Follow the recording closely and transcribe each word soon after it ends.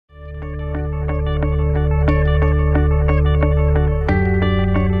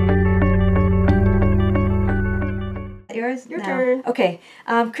yours Your now. turn. Okay.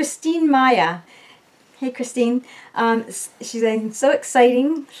 Christine Maya. Hey, Christine. She's saying, so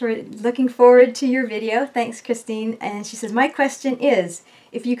exciting. For looking forward to your video. Thanks, Christine. And she says, my question is,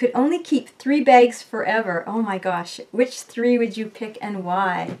 if you could only keep 3 bags forever, oh my gosh, which 3 would you pick and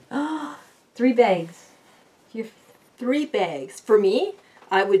why? Oh, 3 bags. 3 bags. For me,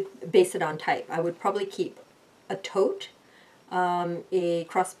 I would base it on type. I would probably keep a tote, a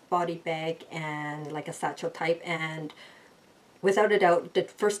crossbody bag, and like a satchel type. And without a doubt, the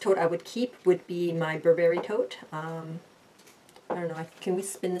first tote I would keep would be my Burberry tote. I don't know, can we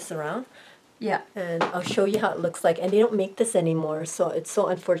spin this around? Yeah. And I'll show you how it looks like. And they don't make this anymore, so it's so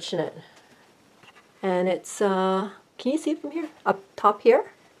unfortunate. And it's, can you see it from here? Up top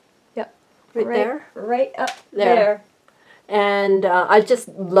here? Yep. Right there? Right up there. And I just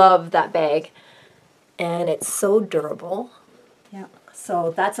love that bag. And it's so durable. Yeah.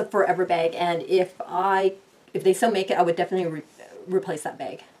 So that's a forever bag. And if they still make it, I would definitely replace that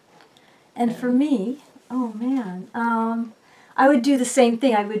bag. And for me, oh man, I would do the same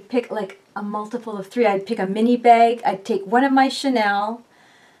thing. I would pick like a multiple of 3. I'd pick a mini bag. I'd take one of my Chanel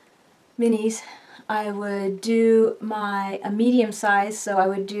minis. I would do a medium size, so I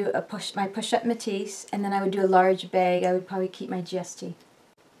would do my push-up Matisse, and then I would do a large bag. I would probably keep my GST.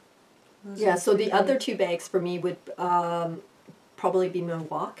 Yeah, so the other 2 bags for me would probably be my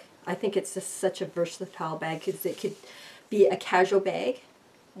walk. I think it's just such a versatile bag because it could be a casual bag,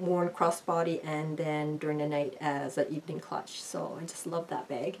 worn crossbody, and then during the night as an evening clutch. So I just love that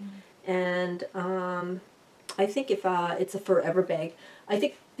bag. And I think if it's a forever bag, I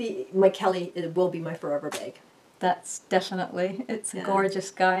think my Kelly, it will be my forever bag. That's definitely, it's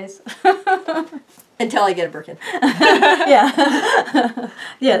gorgeous, guys. Until I get a Birkin. Yeah.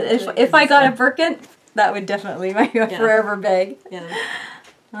 Yeah, if I got a Birkin, that would definitely be my forever bag. Yeah.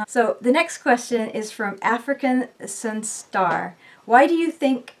 So the next question is from African Sunstar. Why do you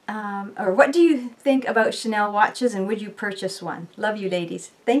think, or what do you think about Chanel watches, and would you purchase one? Love you,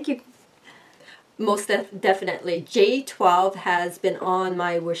 ladies. Thank you. Most definitely. J12 has been on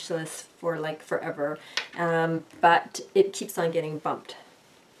my wish list for like forever, but it keeps on getting bumped.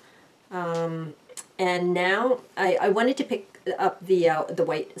 And now I wanted to pick up the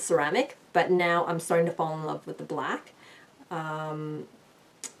white ceramic, but now I'm starting to fall in love with the black. The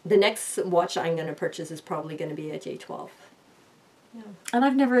next watch I'm going to purchase is probably going to be a J12. Yeah. And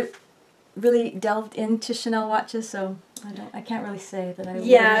I've never really delved into Chanel watches, so I can't really say that I would.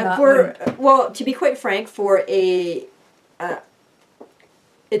 Yeah, well, to be quite frank, for a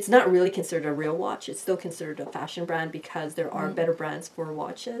it's not really considered a real watch. It's still considered a fashion brand because there are better brands for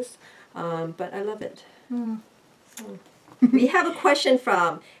watches. But I love it. So, we have a question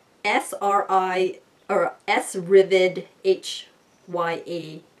from SRI or SRivid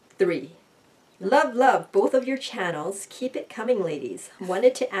HYA3. Love both of your channels. Keep it coming, ladies.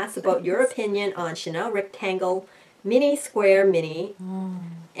 Wanted to ask about your opinion on Chanel Rectangle, Mini Square Mini,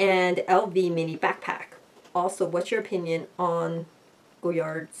 and LV Mini Backpack. Also, what's your opinion on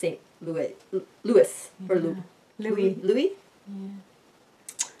Goyard St. Louis? Louis? Yeah.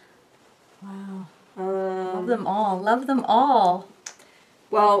 Wow. Love them all. Love them all.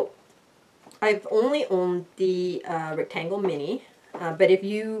 Well, I've only owned the Rectangle Mini, but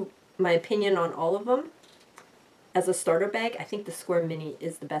my opinion on all of them, as a starter bag, I think the Square Mini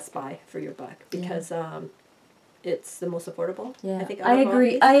is the best buy for your buck because it's the most affordable. Yeah, I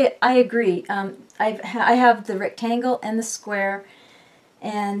agree. I agree. I have the Rectangle and the Square,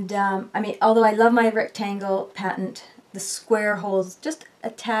 and I mean, although I love my Rectangle patent, the Square holds just a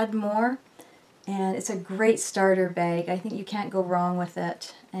tad more, and it's a great starter bag. I think you can't go wrong with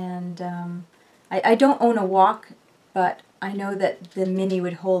it. And I don't own a Walk, but I know that the Mini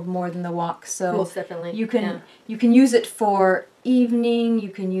would hold more than the Walk, so most definitely you can use it for evening, you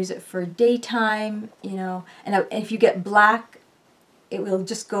can use it for daytime, you know, and if you get black, it will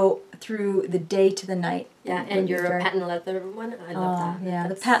just go through the day to the night. Yeah, and your patent leather one, I love that. Yeah,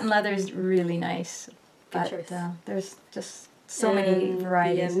 the patent leather is really nice, but there's just so many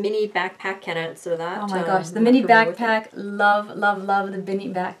varieties. The mini backpack, can't answer that. Oh my gosh, the mini backpack, love the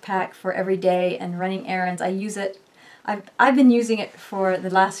mini backpack for every day and running errands. I use it. I've been using it for the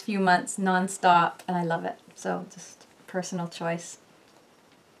last few months non-stop, and I love it. So just personal choice.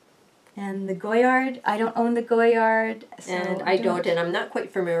 And the Goyard, I don't own the Goyard. So and I don't, and I'm not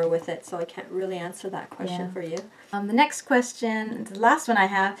quite familiar with it, so I can't really answer that question for you. The next question, the last one I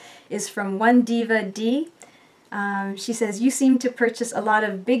have, is from One Diva D. She says, you seem to purchase a lot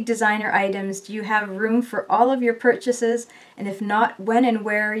of big designer items. Do you have room for all of your purchases? And if not, when and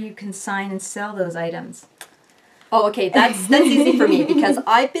where you consign and sell those items? Oh, okay. That's easy for me because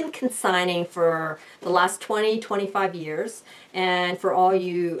I've been consigning for the last 25 years. And for all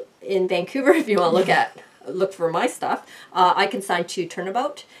you in Vancouver, if you want to look for my stuff, I consign to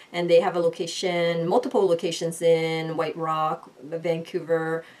Turnabout, and they have a location, multiple locations in White Rock,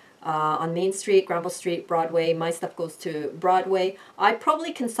 Vancouver, on Main Street, Granville Street, Broadway. My stuff goes to Broadway. I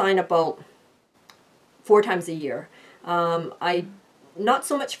probably consign about 4 times a year. I not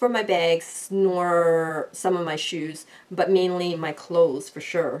so much for my bags nor some of my shoes, but mainly my clothes for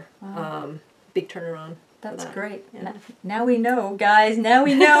sure. Wow. Big turnaround. That's great. Yeah. Now we know, guys. Now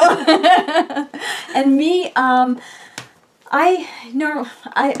we know. And me, I'm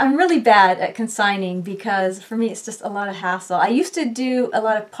really bad at consigning because for me it's just a lot of hassle. I used to do a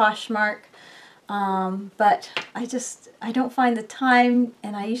lot of Poshmark, but I don't find the time,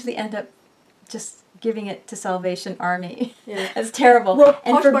 and I usually end up just giving it to Salvation Army. Yeah. It's terrible. Well,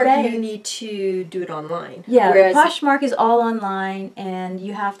 and Poshmark, you need to do it online. Yeah, whereas Poshmark is all online, and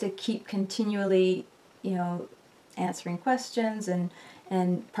you have to keep continually, answering questions and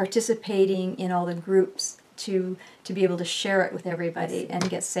participating in all the groups to be able to share it with everybody and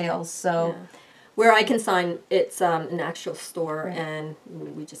get sales. So, where I consign, it's an actual store, and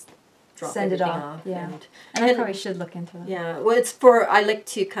we just drop send it off. Yeah, and I probably should look into it. Yeah, well, I like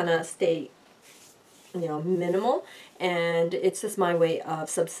to kind of stay minimal, and it's just my way of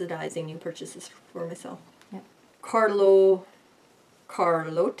subsidizing new purchases for myself. Yep. Carlota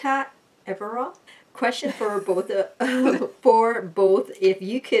Evera. Question for both. If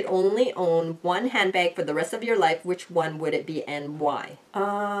you could only own one handbag for the rest of your life, which one would it be and why?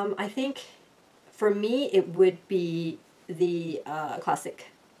 I think for me it would be the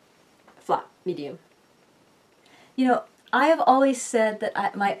classic flat medium. I have always said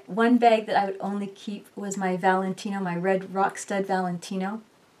that my one bag that I would only keep was my Valentino, my red rock stud Valentino.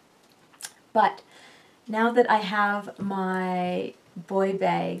 But now that I have my boy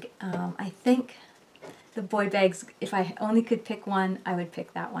bag, I think the boy bags, if I only could pick one, I would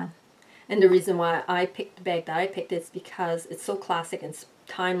pick that one. And the reason why I picked the bag that I picked is because it's so classic and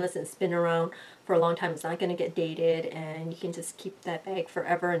timeless and spin around for a long time. It's not going to get dated, and you can just keep that bag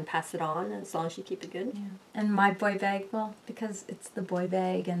forever and pass it on as long as you keep it good. Yeah. And my boy bag, well, because it's the boy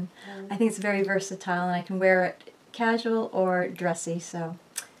bag, and I think it's very versatile, and I can wear it casual or dressy, so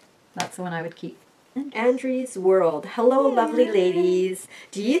that's the one I would keep. Andrew's World. Hello, lovely ladies.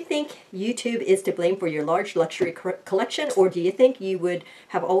 Do you think YouTube is to blame for your large luxury collection, or do you think you would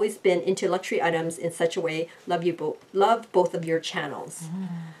have always been into luxury items in such a way? Love both of your channels.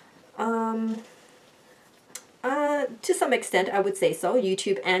 To some extent, I would say so.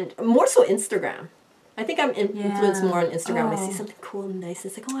 YouTube and more so Instagram. I think I'm influenced more on Instagram. When I see something cool and nice,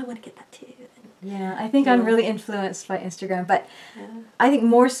 it's like, oh, I want to get that too. Yeah, I think I'm really influenced by Instagram, but I think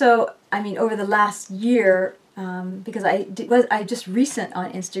more so, over the last year, because I just recent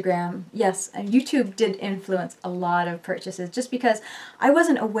on Instagram. Yes, YouTube did influence a lot of purchases, just because I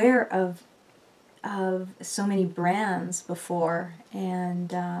wasn't aware of so many brands before,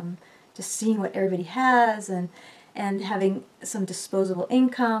 and just seeing what everybody has and having some disposable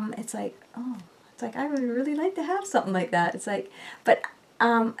income. It's like I would really like to have something like that. It's like, but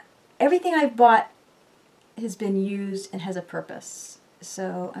everything I've bought has been used and has a purpose.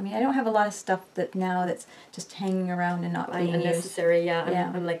 So, I don't have a lot of stuff that's just hanging around and not being unnecessary. used.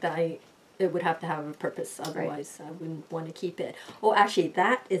 Yeah, I'm like that. It would have to have a purpose, otherwise I wouldn't want to keep it. Oh, actually,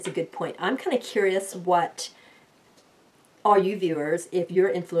 that is a good point. I'm kind of curious what all you viewers, if you're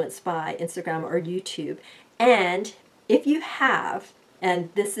influenced by Instagram or YouTube, and if you have,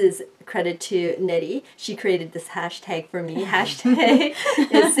 and this is credit to Nettie, she created this hashtag for me. Hashtag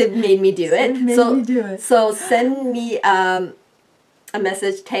it made me do it. So send me a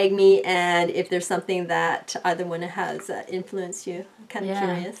message, tag me, and if there's something that either one has influenced you. I'm kind of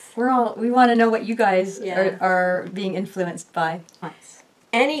curious. We want to know what you guys are being influenced by. Nice.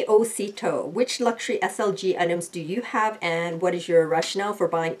 Annie Osito, which luxury SLG items do you have, and what is your rationale for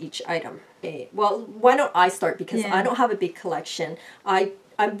buying each item? Okay, well, why don't I start, because I don't have a big collection. I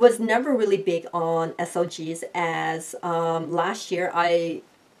was never really big on SLGs, as last year I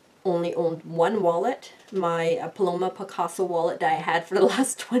only owned one wallet, my Paloma Picasso wallet that I had for the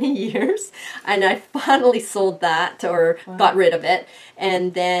last 20 years, and I finally sold that, or got rid of it,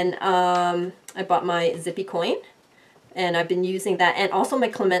 and then I bought my Zippy coin, and I've been using that, and also my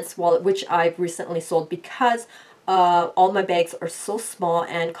Clement's wallet, which I've recently sold because all my bags are so small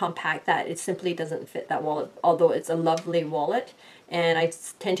and compact that it simply doesn't fit that wallet, although it's a lovely wallet, and I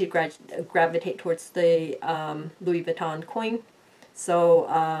tend to gravitate towards the Louis Vuitton coin.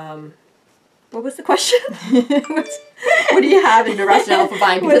 So, what was the question? What do you have in the rationale for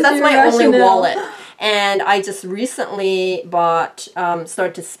buying? Because that's my only wallet. And I just recently bought,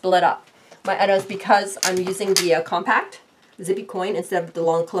 started to split up my items because I'm using the compact zippy coin instead of the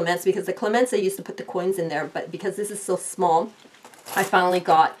long Clements, because the Clements I used to put the coins in there, but because this is so small, I finally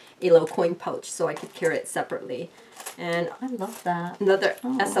got a little coin pouch so I could carry it separately. And I love that. Another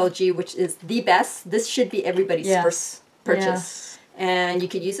SLG, which is the best. This should be everybody's first purchase. Yes. And you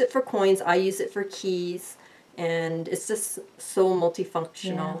could use it for coins. I use it for keys. And it's just so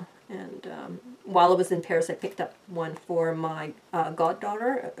multifunctional. Yeah. And while I was in Paris, I picked up one for my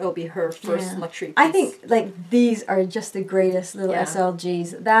goddaughter. It'll be her first luxury piece. I think like these are just the greatest little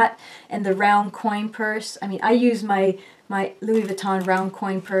SLGs. That and the round coin purse. I mean, I use my Louis Vuitton round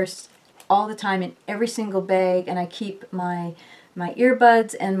coin purse all the time in every single bag, and I keep my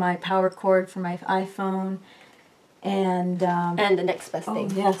earbuds and my power cord for my iPhone. And the next best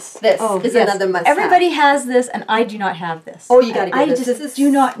thing. Yes. This is another must-have. Everybody has this, and I do not have this. Oh, you gotta get this. I just do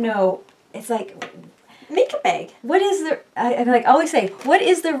not know. It's like makeup bag. What is the? I like always say, what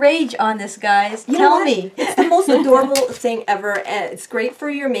is the rage on this, guys? Tell me. It's the most adorable thing ever. It's great for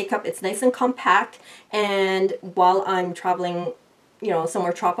your makeup. It's nice and compact. And while I'm traveling,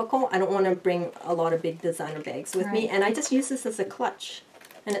 somewhere tropical, I don't want to bring a lot of big designer bags with me, and I just use this as a clutch.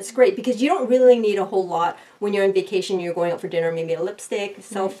 And it's great because you don't really need a whole lot when you're on vacation. You're going out for dinner, maybe a lipstick,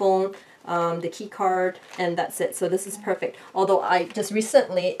 cell phone, the key card, and that's it. So this is perfect. Although I just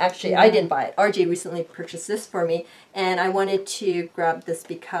recently, actually, I didn't buy it. RJ recently purchased this for me, and I wanted to grab this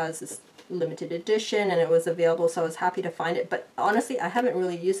because it's limited edition and it was available, so I was happy to find it. But honestly, I haven't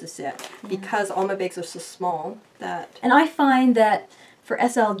really used this yet because all my bags are so small that... And I find that for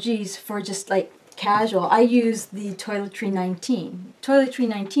SLGs, for just like casual, I use the Toiletry 19. Toiletry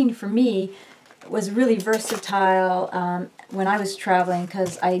 19 for me was really versatile when I was traveling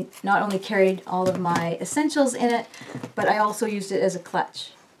because I not only carried all of my essentials in it, but I also used it as a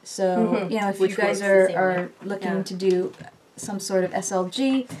clutch. So, if you guys are looking to do some sort of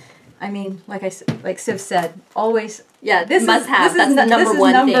SLG, I mean, like Siv said, always. Yeah, this must have. That's the number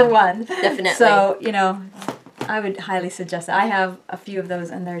one. Definitely. So, I would highly suggest it. I have a few of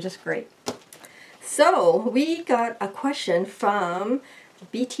those, and they're just great. So we got a question from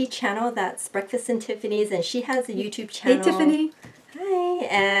BT channel, that's Breakfast and Tiffany's, and she has a YouTube channel. Hey, Tiffany. Hi,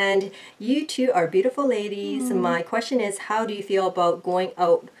 and you two are beautiful ladies. My question is, how do you feel about going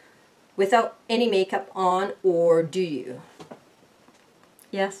out without any makeup on, or do you?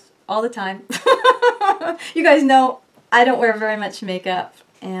 Yes, all the time. You guys know I don't wear very much makeup,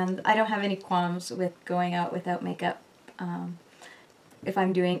 and I don't have any qualms with going out without makeup. If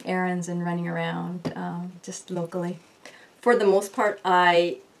I'm doing errands and running around just locally. For the most part,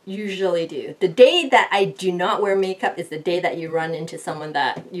 I usually do. The day that I do not wear makeup is the day that you run into someone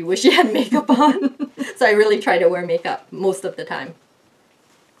that you wish you had makeup on. So I really try to wear makeup most of the time.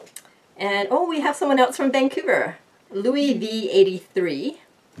 And we have someone else from Vancouver. Louis V83.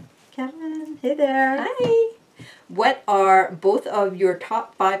 Kevin, hey there. Hi. What are both of your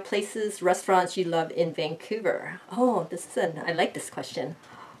top 5 places, restaurants you love in Vancouver? Oh, I like this question.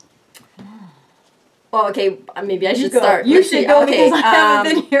 Oh, okay, maybe I should start. You should go because I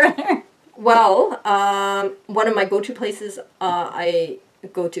haven't been here. Well, one of my go-to places I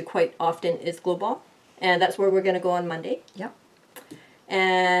go to quite often is Global, and that's where we're going to go on Monday. Yep.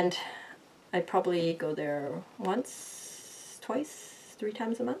 And I probably go there once, twice, 3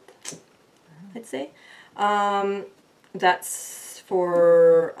 times a month, I'd say. That's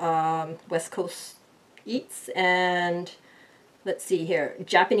for West Coast eats, and let's see here,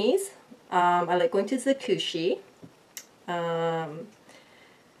 Japanese. I like going to Zakushi. What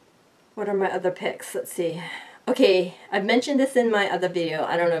are my other picks? Let's see. Okay, I've mentioned this in my other video.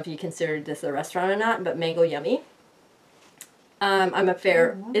 I don't know if you consider this a restaurant or not, but Mango Yummy. I'm a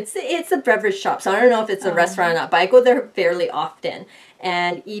it's a beverage shop, so I don't know if it's a restaurant or not, but I go there fairly often.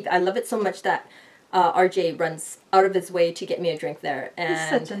 And I love it so much that RJ runs out of his way to get me a drink there. And he's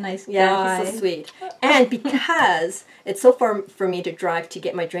such a nice guy. Yeah, he's so sweet. And because it's so far for me to drive to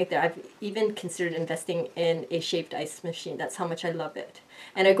get my drink there, I've even considered investing in a shaved ice machine. That's how much I love it.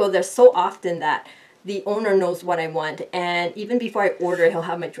 And I go there so often that the owner knows what I want, and even before I order, he'll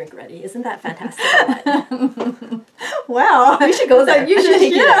have my drink ready. Isn't that fantastic? Wow. You should go there. You should,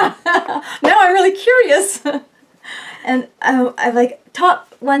 yeah. Now I'm really curious. And I like,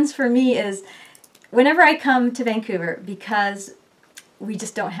 top ones for me is whenever I come to Vancouver, because we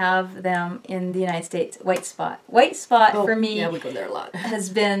just don't have them in the United States, White Spot. White Spot for me, yeah, we go there a lot,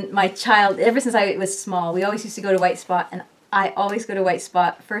 has been my child, ever since I was small. We always used to go to White Spot, and I always go to White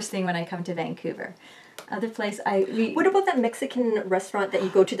Spot first thing when I come to Vancouver. Other place, what about that Mexican restaurant that you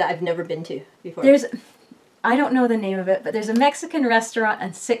go to that I've never been to before? I don't know the name of it, but there's a Mexican restaurant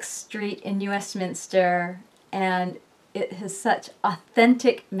on 6th Street in Westminster, and it has such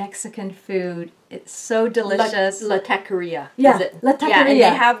authentic Mexican food. It's so delicious. La Taqueria. Yeah, is it? La Taqueria. Yeah, and they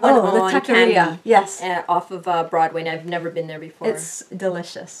have one La on Taqueria. Canby, Yes. off of Broadway, and I've never been there before. It's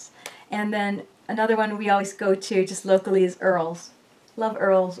delicious. And then another one we always go to just locally is Earl's. Love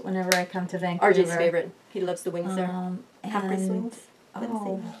Earl's whenever I come to Vancouver. RJ's favorite. He loves the wings there. Half-price wings.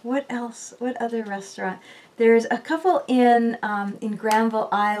 Oh, what else? What other restaurant? There's a couple in Granville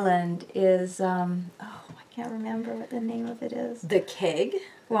Island. Is I can't remember what the name of it is. The Keg.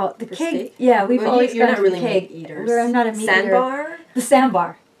 Well, the Keg. Steak? Yeah, we've always you're gone not to really the Keg. meat eaters. We're not a meat eater. Sandbar. The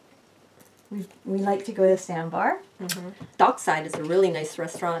Sandbar. We like to go to Sandbar. Dockside is a really nice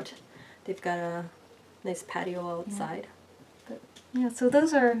restaurant. They've got a nice patio outside. Yeah, so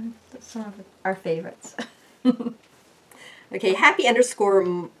those are some of our favorites. Okay,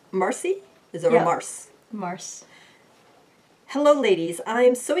 happy_Marcy? Is it Yeah. Mars? Mars. Hello ladies,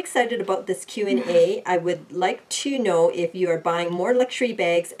 I'm so excited about this Q&A. I would like to know if you are buying more luxury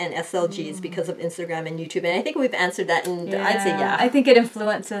bags and SLGs because of Instagram and YouTube. And I think we've answered that, and I'd say yeah. I think it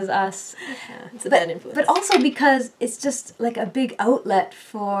influences us. Yeah, it's a bad influence. But also because it's just like a big outlet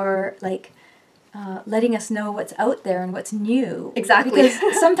for like letting us know what's out there and what's new. Exactly.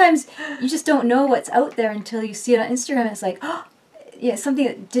 Because sometimes you just don't know what's out there until you see it on Instagram. And it's like, oh, yeah,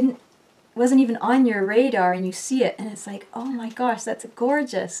 something that wasn't even on your radar, and you see it, and it's like, oh my gosh, that's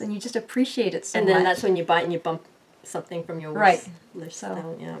gorgeous, and you just appreciate it so much. And then that's when you buy it and you bump something from your wish list so,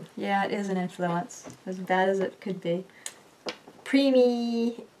 down. Yeah, it is an influence, as bad as it could be.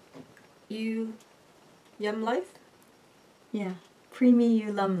 Preemie, you yum life? Yeah, Preemie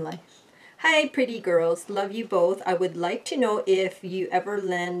you lum life. Hi, pretty girls. Love you both. I would like to know if you ever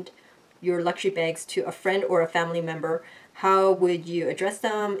lend your luxury bags to a friend or a family member. How would you address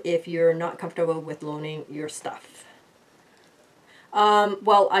them if you're not comfortable with loaning your stuff?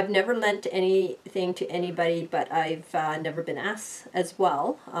 Well, I've never lent anything to anybody, but I've never been asked as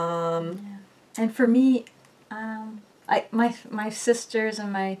well. And for me, my sisters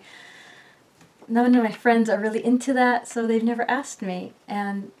and none of my friends are really into that, so they've never asked me.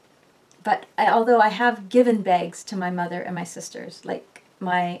 But although I have given bags to my mother and my sisters, like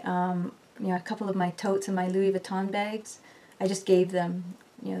my a couple of my totes and my Louis Vuitton bags, I just gave them,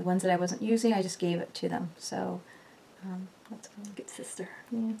 the ones that I wasn't using, I just gave it to them. So that's a good sister.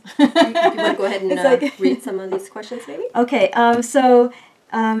 Yeah. You want to go ahead and read some of these questions, maybe? Okay. So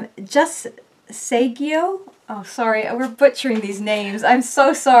just Sagio. Oh, sorry, we're butchering these names. I'm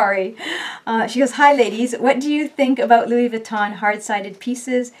so sorry. She goes, hi, ladies. What do you think about Louis Vuitton hard-sided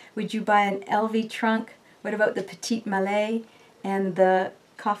pieces? Would you buy an LV trunk? What about the Petite Mallet and the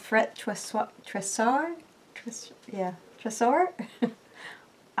Coffret Trésor? Trésor?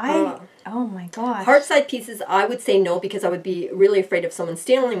 Oh my gosh. Hard side pieces, I would say no, because I would be really afraid of someone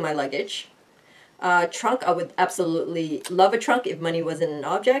stealing my luggage. Trunk, I would absolutely love a trunk if money wasn't an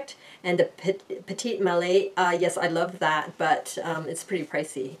object. And the Petite Mallet, yes, I love that, but it's pretty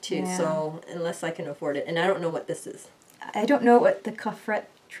pricey too, so unless I can afford it. And I don't know what this is. I don't know what the Coffret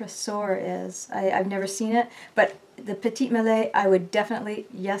Trésor is. I've never seen it, but the Petite Mallet, I would definitely,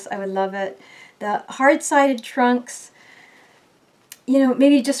 yes, I would love it. The hard-sided trunks,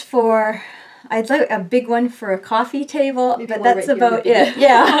 maybe just for, I'd like a big one for a coffee table, maybe, but that's about it.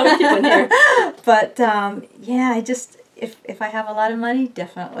 Yeah. But yeah, if I have a lot of money,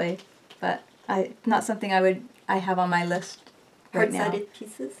 definitely. But not something I have on my list right now. Hard-sided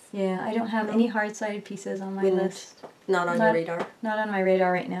pieces? Yeah, I don't have any hard-sided pieces on my list. Not on your radar? Not on my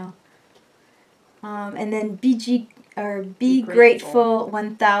radar right now. And then Be Grateful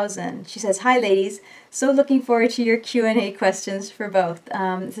 1000. She says, hi ladies, so looking forward to your Q&A questions for both.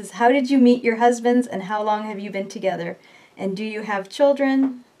 It says, how did you meet your husbands and how long have you been together? And do you have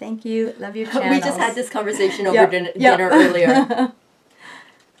children? Thank you. Love your channels. We just had this conversation over dinner earlier.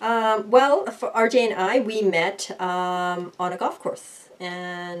 Well, for RJ and I, we met on a golf course.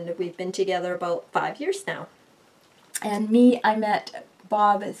 And we've been together about 5 years now. And me, I met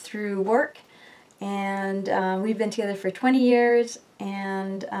Bob through work. And we've been together for 20 years,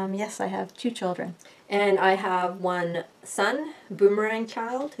 and yes, I have 2 children. And I have one son, Boomerang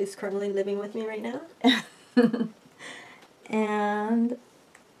Child, who's currently living with me right now. And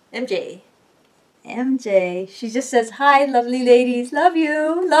MJ, she just says, hi, lovely ladies, love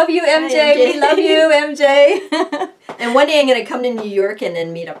you, MJ, hi, MJ. We love you, MJ. And one day I'm going to come to New York and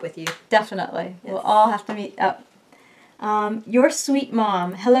then meet up with you. Definitely. Yes. We'll all have to meet up. Your sweet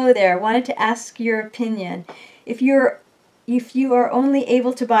mom, hello there, wanted to ask your opinion. If you are only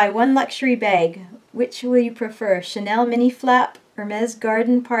able to buy one luxury bag, which will you prefer? Chanel Mini Flap, Hermes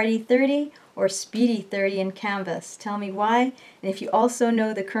Garden Party 30, or Speedy 30 in canvas? Tell me why, and if you also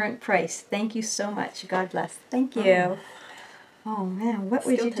know the current price. Thank you so much. God bless. Thank you. Oh man, what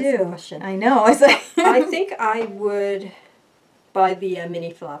would you do? Question. I know. I was like, I think I would buy the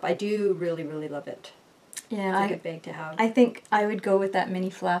mini flap. I do really, really love it. Yeah, it's a good bag to have. I think I would go with that mini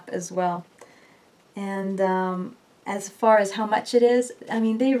flap as well. And as far as how much it is, I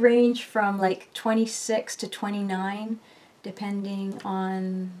mean, they range from like 26 to 29, depending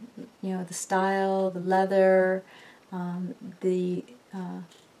on, you know, the style, the leather, the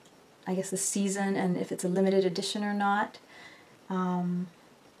I guess the season, and if it's a limited edition or not.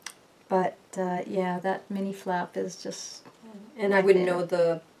 Yeah, that mini flap is just. And I wouldn't know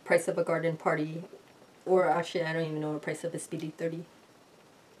the price of a garden party, or actually, I don't even know the price of a Speedy 30.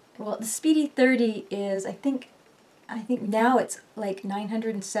 Well, the Speedy 30 is, I think now it's like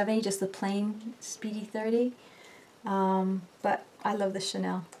 970, just the plain Speedy 30. But I love the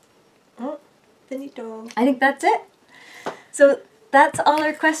Chanel. Oh, finito. I think that's it. So that's all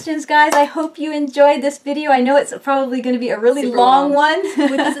our questions, guys. I hope you enjoyed this video. I know it's probably going to be a really long one.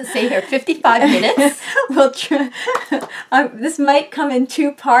 What does it say here? 55 minutes? We'll try. This might come in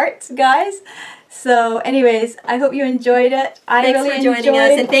 2 parts, guys. So anyways, I hope you enjoyed it. Thanks for joining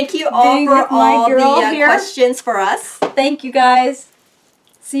us, and thank you all for all the questions for us. Thank you, guys.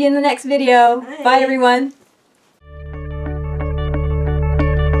 See you in the next video. Bye everyone.